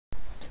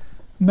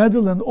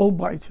Madeleine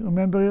Albright,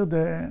 remember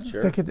her?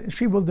 Sure.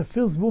 She was the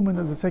first woman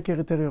as a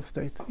Secretary of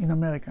State in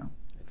America.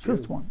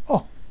 First one.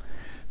 Oh,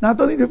 not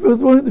only the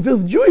first woman, the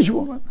first Jewish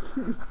woman.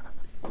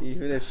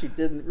 Even if she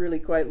didn't really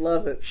quite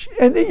love it.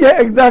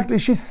 Yeah, exactly.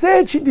 She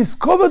said she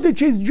discovered that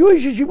she's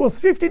Jewish. She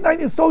was 59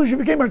 years old. She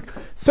became a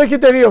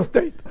Secretary of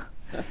State.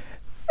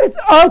 It's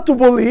hard to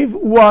believe.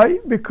 Why?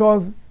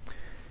 Because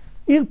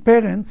her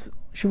parents,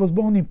 she was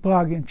born in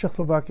Prague, in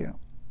Czechoslovakia.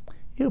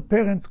 Her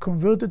parents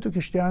converted to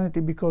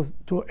Christianity because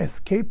to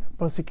escape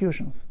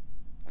persecutions,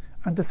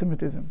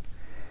 anti-Semitism.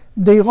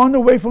 They ran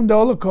away from the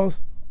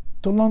Holocaust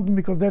to London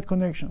because they had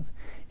connections.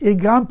 Her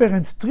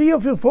grandparents, 3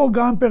 of her 4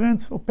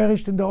 grandparents,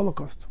 perished in the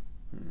Holocaust.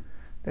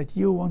 That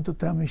you want to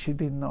tell me she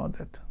didn't know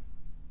that?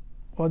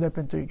 What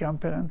happened to your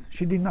grandparents?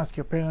 She didn't ask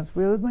your parents,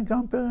 where are my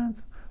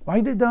grandparents? Why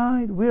they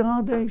died? Where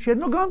are they? She had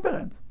no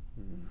grandparents.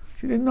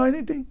 She didn't know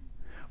anything.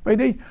 But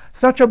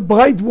such a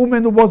bright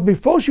woman who was,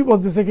 before she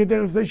was the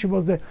Secretary of State, she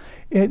was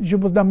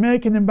the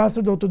American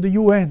ambassador to the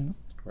UN.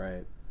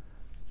 Right.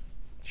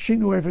 She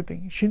knew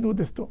everything. She knew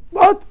the story.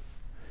 But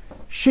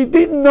she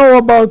didn't know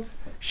about,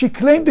 she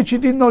claimed that she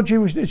didn't know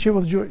that she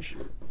was Jewish.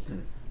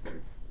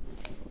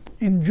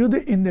 In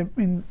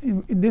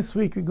this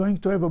week, we're going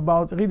to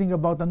have reading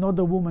about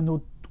another woman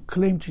who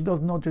claimed she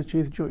doesn't know that she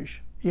is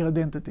Jewish, her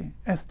identity,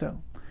 Esther.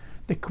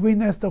 The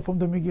Queen Esther from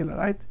the Megillah,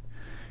 right?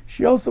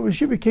 She also, when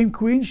she became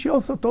queen, she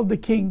also told the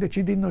king that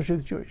she didn't know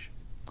she's Jewish.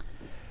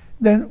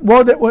 Then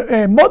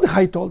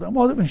Mordechai told her,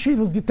 when she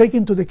was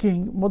taken to the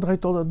king, Mordechai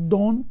told her,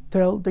 don't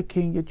tell the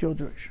king that you're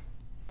Jewish.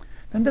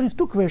 Then there is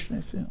 2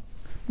 questions here.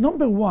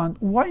 Number 1,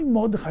 why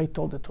Mordechai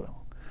told it to her?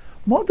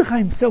 Mordechai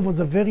himself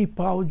was a very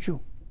proud Jew.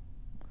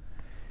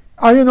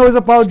 How you know he's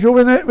a proud Jew?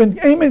 When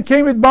Haman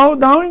came with bow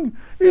down,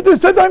 he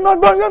just said, I'm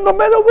not bowing down no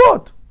matter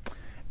what.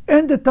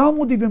 And the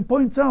Talmud even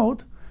points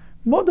out,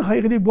 Mordechai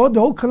really brought the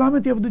whole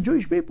calamity of the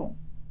Jewish people.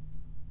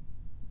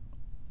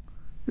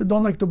 You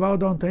don't like to bow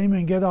down to him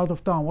and get out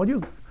of town. What are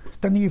you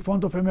standing in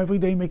front of him every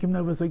day, make him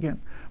nervous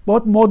again?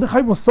 But Mordechai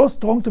was so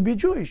strong to be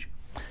Jewish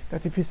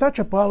that if he's such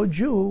a proud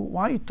Jew,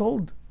 why he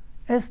told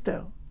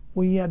Esther,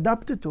 who he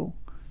adopted to,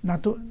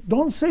 not to,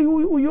 don't say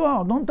who you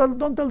are. Don't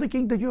tell the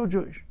king that you're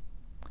Jewish.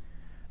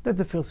 That's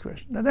the first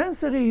question. The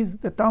answer is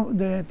the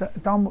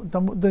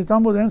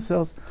Talmud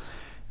answers.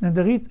 And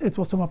it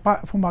was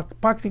from a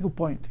practical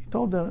point. He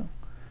told her,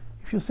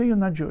 if you say you're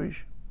not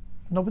Jewish,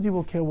 nobody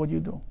will care what you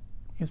do.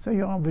 You say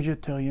you're a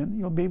vegetarian,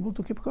 you'll be able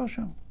to keep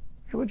kosher.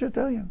 You're a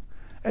vegetarian.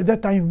 At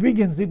that time,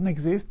 vegans didn't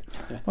exist,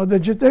 but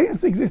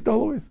vegetarians exist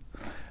always.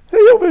 Say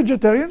you're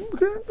vegetarian,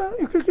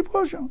 you can keep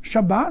kosher.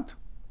 Shabbat,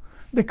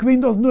 the queen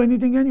doesn't do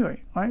anything anyway,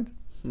 right?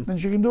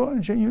 And she can do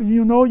it.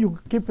 You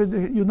keep it.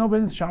 You know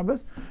when it's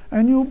Shabbos,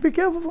 and you be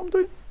careful from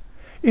doing it.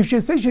 If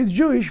she says she's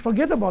Jewish,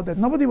 forget about that.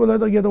 Nobody will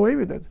let her get away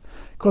with it.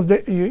 Because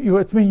it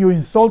means you're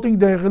insulting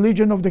the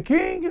religion of the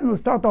king, and you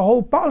start a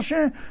whole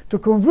parsha to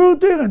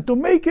convert her and to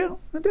make her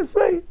in this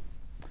way.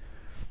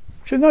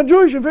 She's not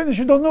Jewish, and finished.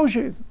 She doesn't know who she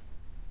is.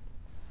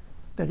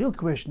 The real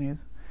question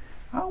is,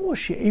 how was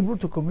she able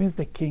to convince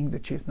the king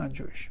that she's not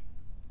Jewish?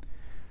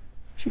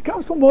 She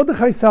comes from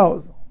Mordechai's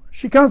house.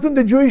 She comes from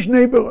the Jewish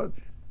neighborhood.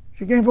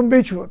 She came from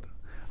Beachwood.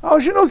 How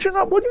she knows she's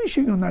not? What do you mean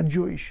she's not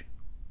Jewish?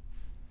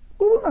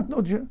 Who will not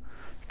know Jewish?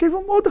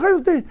 Mordechai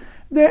was the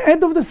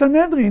head of the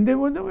Sanhedrin. It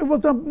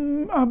was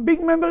a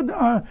big member,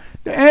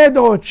 the head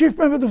or chief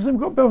member of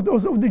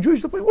the Jewish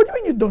Supreme. What do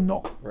you mean you don't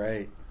know?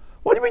 Right.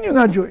 What do you mean you're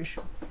not Jewish?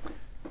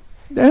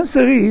 The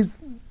answer is,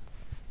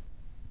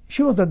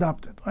 she was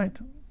adopted, right?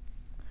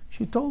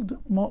 She told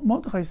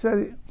Mordechai,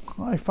 said,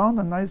 I found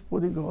a nice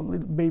pretty girl,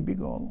 little baby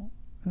girl,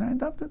 and I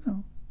adopted her.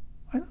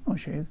 I don't know who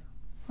she is.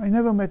 I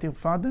never met her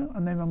father. I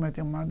never met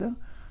her mother.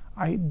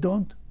 I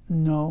don't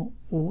know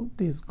who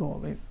this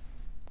girl is.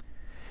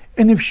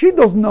 And if he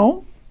doesn't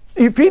know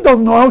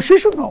how she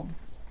should know.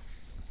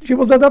 She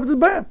was adopted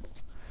by him.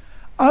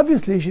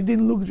 Obviously, she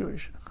didn't look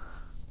Jewish.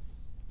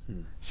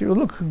 She would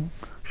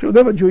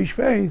have a Jewish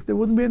face. There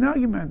wouldn't be an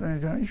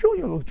argument. Sure,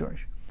 you look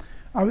Jewish.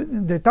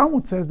 The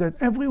Talmud says that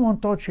everyone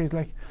thought she's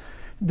like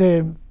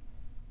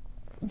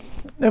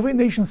every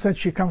nation said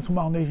she comes from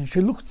our nation.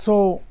 She looked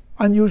so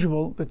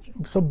unusual,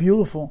 so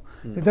beautiful,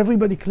 that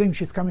everybody claimed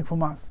she's coming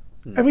from us.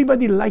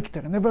 Everybody liked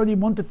her, and everybody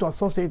wanted to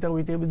associate her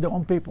with their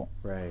own people.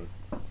 Right.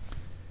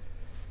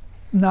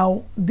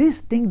 Now, this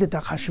thing that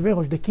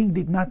Achashverosh, the king,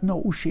 did not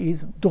know who she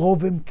is,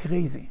 drove him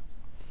crazy.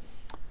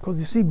 Because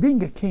you see,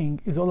 being a king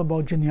is all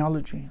about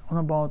genealogy, all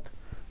about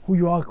who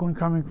you are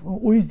coming,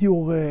 who is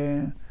your,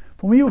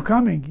 from where you're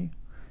coming,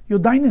 your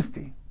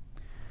dynasty.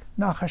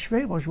 Now,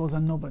 Achashverosh was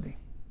a nobody.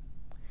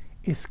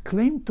 His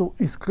claim to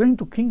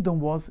kingdom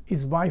was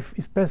his wife,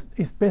 his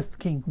best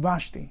king,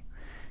 Vashti.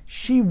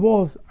 She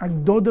was a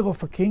daughter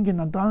of a king and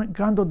a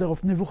granddaughter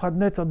of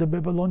Nebuchadnezzar, the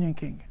Babylonian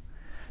king.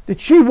 That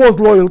she was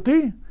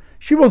loyalty,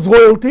 she was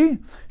royalty,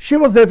 she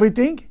was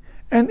everything,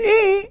 and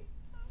he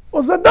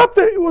was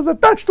adopted, he was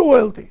attached to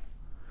royalty.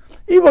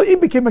 He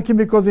became a king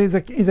because he's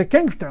a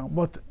gangster,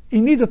 but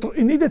he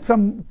needed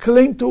some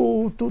claim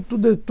to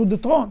the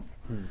throne.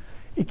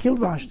 He killed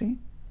Vashti.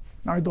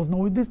 Now he doesn't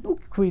know who this new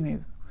queen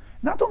is.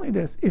 Not only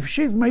this, if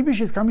maybe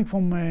she's coming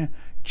from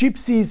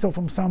gypsies or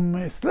from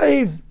some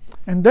slaves,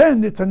 and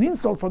then it's an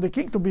insult for the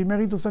king to be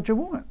married to such a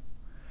woman.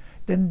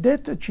 Then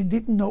that she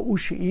didn't know who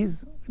she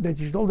is, that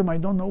she told him, I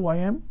don't know who I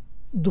am,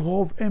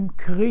 drove him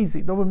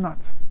crazy, drove him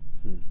nuts.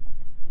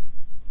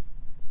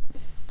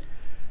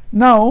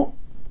 Now,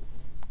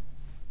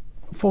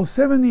 for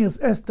 7 years,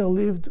 Esther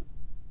lived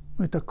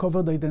with a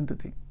covered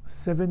identity.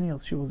 7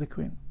 years she was a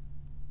queen.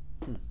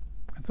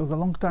 It was a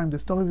long time. The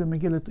story of the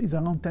Megillah is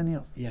around 10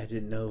 years. Yeah, I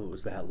didn't know it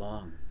was that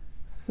long.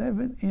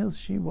 7 years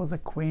she was a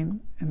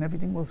queen, and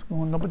everything was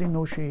going. Nobody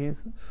knows she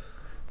is.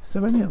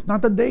 7 years,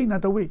 not a day,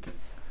 not a week.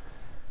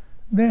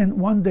 Then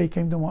one day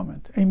came the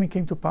moment. Haman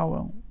came to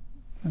power,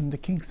 and the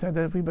king said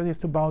that everybody has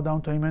to bow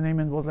down to him. And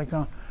Haman was like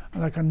a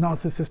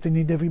narcissist. He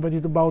needed everybody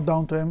to bow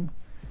down to him.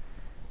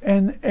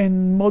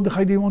 And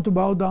Mordechai didn't want to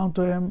bow down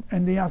to him,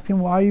 and they asked him,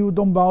 why you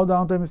don't bow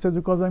down to him? He says,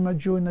 because I'm a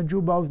Jew, and a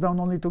Jew bows down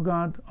only to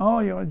God. Oh,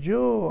 you're a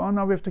Jew. Oh,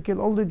 now we have to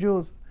kill all the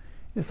Jews.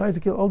 He decided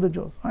to kill all the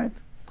Jews, right?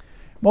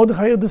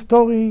 Mordechai heard the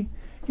story.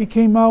 He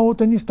came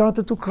out and he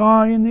started to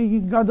cry, and he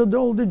gathered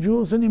all the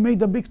Jews, and he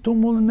made a big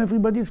tumult, and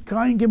everybody's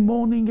crying and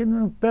mourning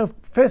and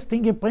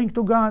fasting and praying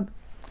to God.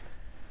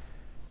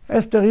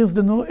 Esther hears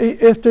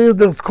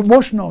the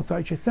commotion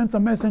outside. She sends a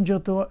messenger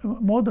to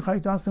Mordechai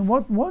to ask him,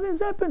 what is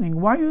happening?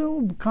 Why are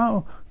you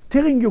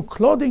tearing your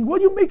clothing? Why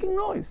are you making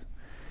noise?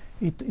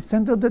 He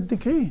sent her the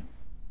decree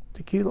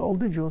to kill all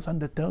the Jews on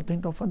the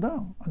 13th of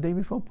Adar, a day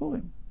before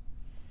Purim.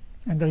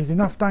 And there is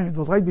enough time. It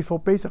was right before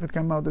Pesach it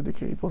came out, the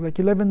decree. It was like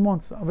 11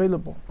 months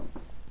available.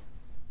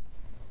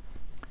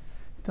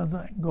 He tells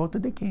her, go to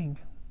the king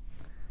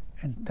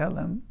and tell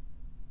him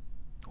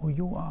who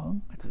you are.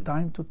 It's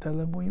time to tell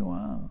him who you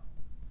are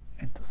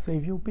and to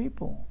save your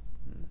people.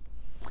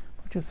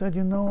 But she said,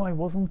 I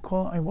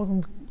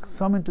wasn't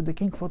summoned to the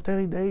king for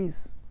 30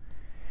 days.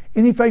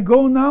 And if I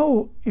go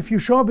now, if you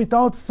show up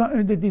without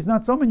that he's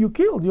not summoned, you're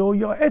killed.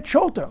 You're head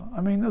shorter. I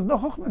mean, there's no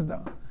chokhmah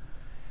there.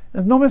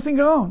 There's no messing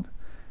around.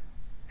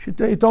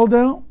 He told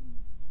her,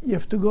 you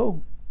have to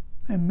go.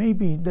 And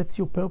maybe that's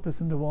your purpose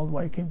in the world,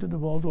 why you came to the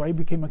world, why you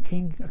became a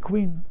king, a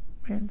queen.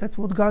 Man, that's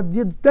what God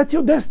did. That's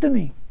your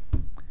destiny.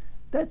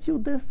 That's your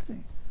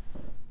destiny.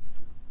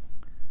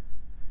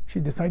 She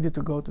decided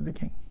to go to the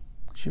king.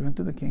 She went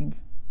to the king.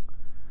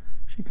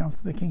 She comes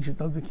to the king. She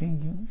tells the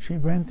king. She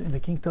went, and the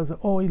king tells her,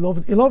 oh, he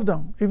loved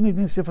her. Even if he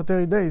didn't see her for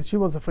 30 days, she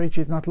was afraid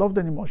she's not loved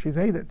anymore. She's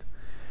hated.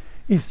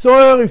 He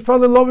saw her. He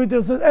fell in love with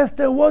her. Said,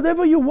 Esther,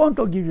 whatever you want,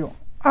 I'll give you.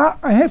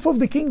 Half of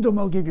the kingdom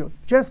I'll give you.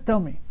 Just tell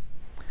me.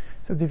 He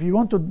says, if you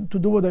want to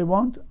do what I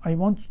want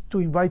to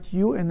invite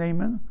you and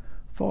Haman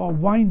for a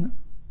wine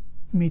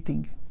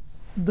meeting.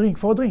 Drink.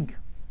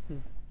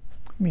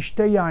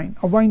 Mishtei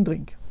yain, a wine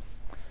drink.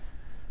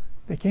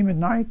 They came at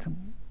night.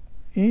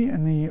 He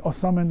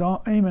summoned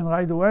Haman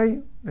right away.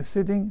 They're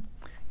sitting.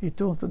 He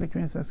turns to the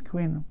queen and says,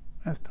 Queen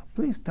Esther,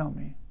 please tell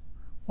me,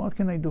 what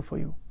can I do for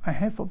you? A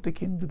half of the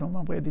kingdom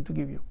I'm ready to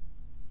give you.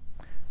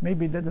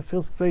 Maybe that's the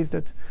first place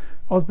that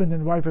husband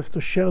and wife have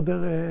to share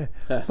their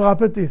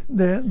properties,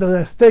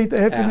 the estate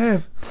half and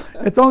half.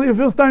 It's only the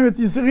first time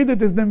you read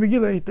it as the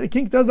Megillah. The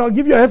king tells, I'll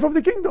give you half of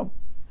the kingdom.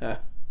 I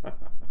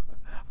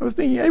was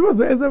thinking,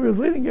 as I was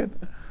reading it.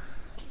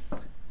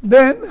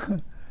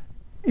 Then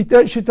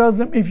she tells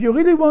him, if you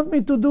really want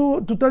me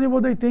to tell you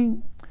what I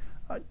think,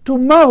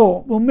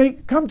 tomorrow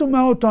come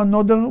tomorrow to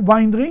another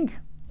wine drink,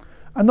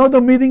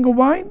 another meeting of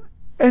wine,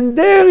 and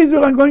there is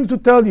where I'm going to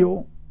tell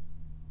you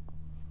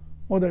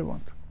what I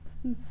want.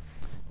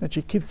 That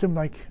she keeps him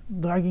like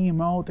dragging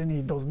him out, and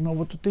he doesn't know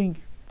what to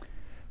think.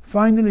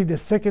 Finally, the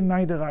second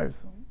night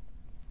arrives.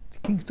 The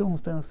king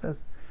turns to her and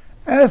says,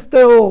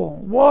 Esther,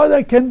 what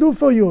I can do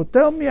for you?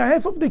 Tell me,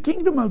 half of the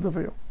kingdom I'll do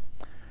for you.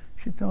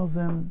 She tells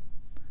him,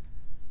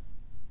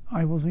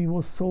 we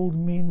were sold,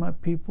 me and my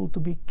people, to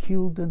be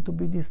killed and to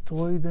be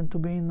destroyed and to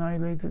be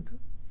annihilated.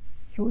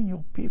 You and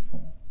your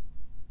people.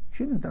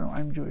 She didn't tell him,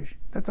 I'm Jewish.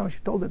 That's how she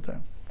told it to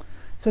him.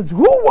 Says,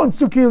 who wants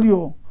to kill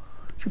you?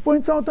 She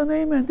points out on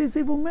Haman, this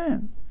evil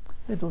man.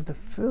 That was the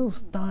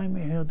first time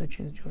he heard that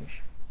she's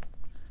Jewish.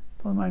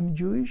 Told him, I'm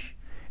Jewish,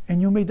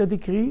 and you made a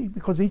decree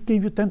because he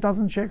gave you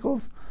 10,000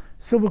 shekels,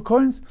 silver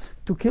coins,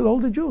 to kill all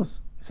the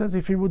Jews. He says,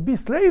 if he would be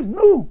slaves,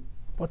 no.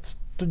 But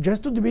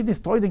just to be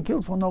destroyed and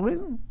killed for no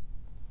reason.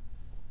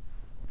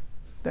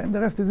 Then the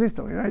rest is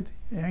history, right?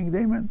 He hanged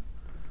Haman.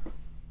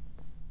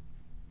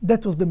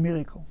 That was the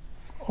miracle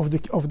of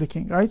the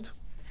king, right?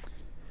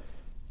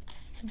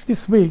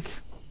 This week,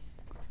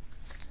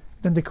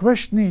 then the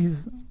question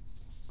is,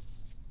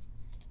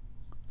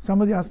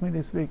 somebody asked me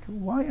this week,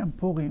 why on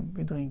Purim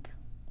we drink?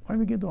 Why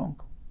we get drunk?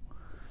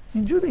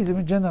 In Judaism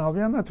in general,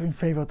 we are not in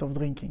favor of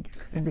drinking.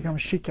 We become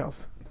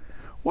shikars.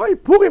 Why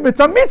Purim? It's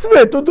a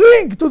mitzvah to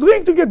drink,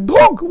 to get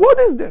drunk. What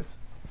is this?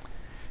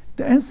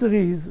 The answer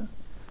is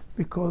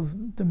because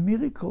the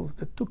miracles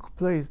that took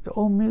place, the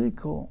whole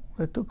miracle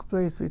that took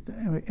place with,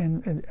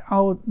 and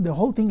how the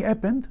whole thing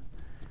happened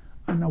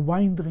on a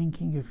wine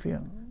drinking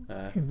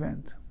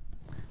event.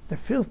 The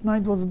first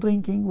night was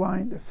drinking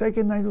wine. The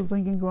second night was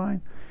drinking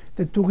wine.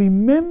 that to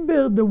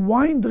remember the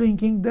wine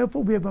drinking,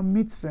 therefore we have a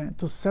mitzvah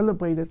to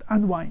celebrate it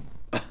and wine.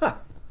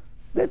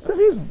 That's the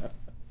reason.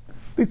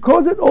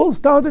 Because it all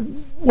started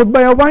was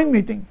by a wine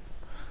meeting,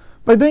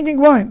 by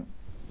drinking wine.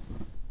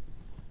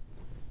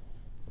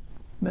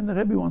 Then the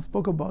Rebbe once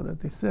spoke about it.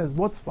 He says,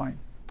 what's wine?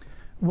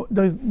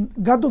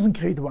 God doesn't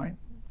create wine.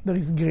 There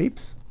is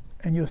grapes,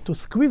 and you have to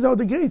squeeze out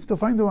the grapes to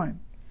find the wine.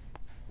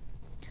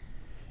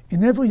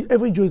 In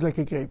every Jew is like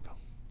a grape.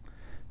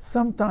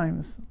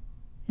 Sometimes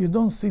you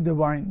don't see the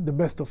wine, the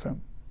best of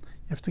him.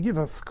 You have to give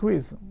a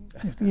squeeze. You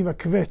have to give a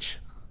kvetch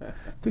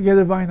to get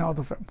the wine out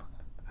of him.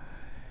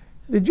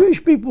 The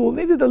Jewish people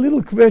needed a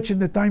little kvetch in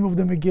the time of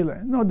the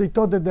Megillah. No, they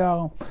thought that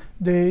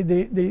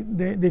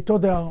they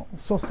thought they are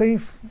so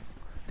safe.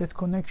 That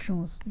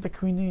connections, the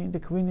queen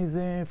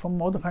is from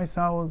Mordechai's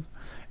house,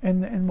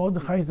 and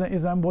Mordechai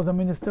was a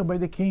minister by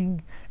the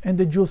king, and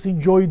the Jews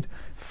enjoyed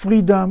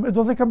freedom. It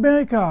was like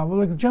America,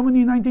 like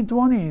Germany in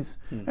 1920s.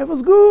 It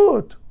was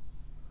good.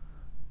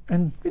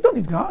 And we don't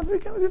need God.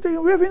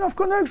 We have enough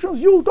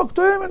connections. You'll talk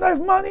to him, and I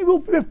have money.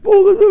 We have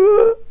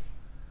pool.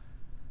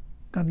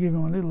 God gave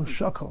him a little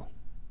chuckle,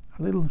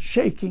 a little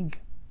shaking.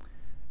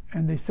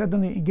 And they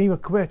suddenly gave a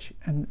kvetch,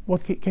 and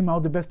what came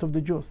out the best of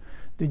the Jews.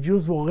 The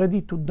Jews were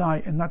ready to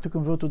die and not to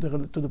convert to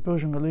the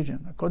Persian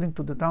religion. According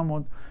to the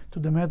Talmud, to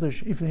the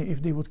Medrash,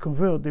 if they would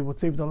convert, they would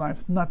save their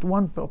lives. Not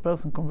one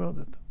person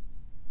converted.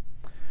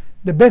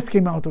 The best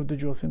came out of the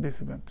Jews in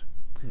this event.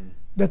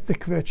 That's the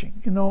kvetching.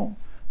 You know,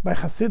 by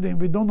Hasidim,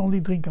 we don't only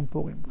drink on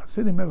Purim.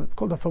 Hasidim have it's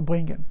called a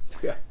Verbringen.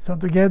 So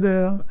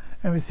together,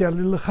 and we say a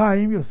little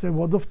Chaim, you say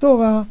word of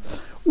Torah.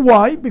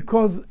 Why?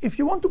 Because if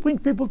you want to bring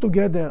people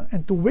together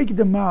and to wake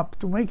them up,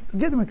 to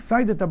get them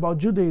excited about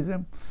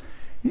Judaism,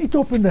 you need to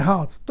open the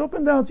hearts. To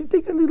open the hearts, you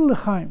take a little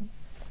L'chaim.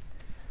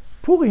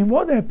 Purim,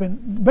 what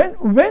happened?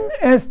 When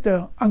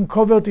Esther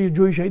uncovered her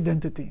Jewish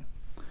identity?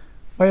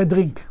 By a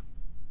drink.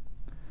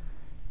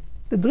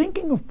 The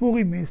drinking of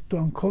Purim is to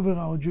uncover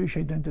our Jewish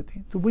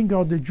identity, to bring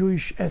out the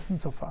Jewish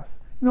essence of us.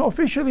 You know,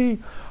 officially,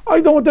 I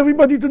don't want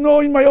everybody to know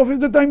in my office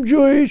that I'm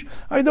Jewish.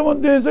 I don't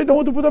want this. I don't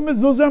want to put a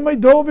mezuzah on my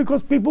door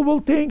because people will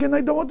think, and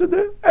I don't want to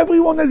do.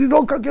 Everyone has his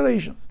own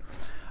calculations.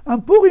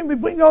 On Purim, we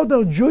bring out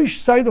our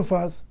Jewish side of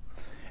us,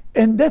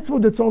 and that's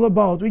what it's all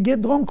about. We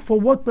get drunk for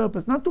what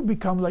purpose? Not to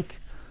become like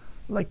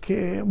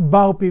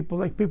bar people,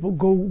 like people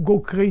go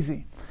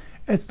crazy.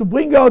 It's to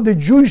bring out the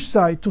Jewish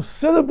side, to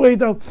celebrate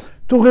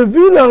to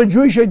reveal our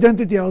Jewish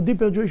identity, our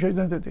deeper Jewish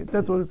identity.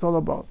 That's what it's all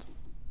about.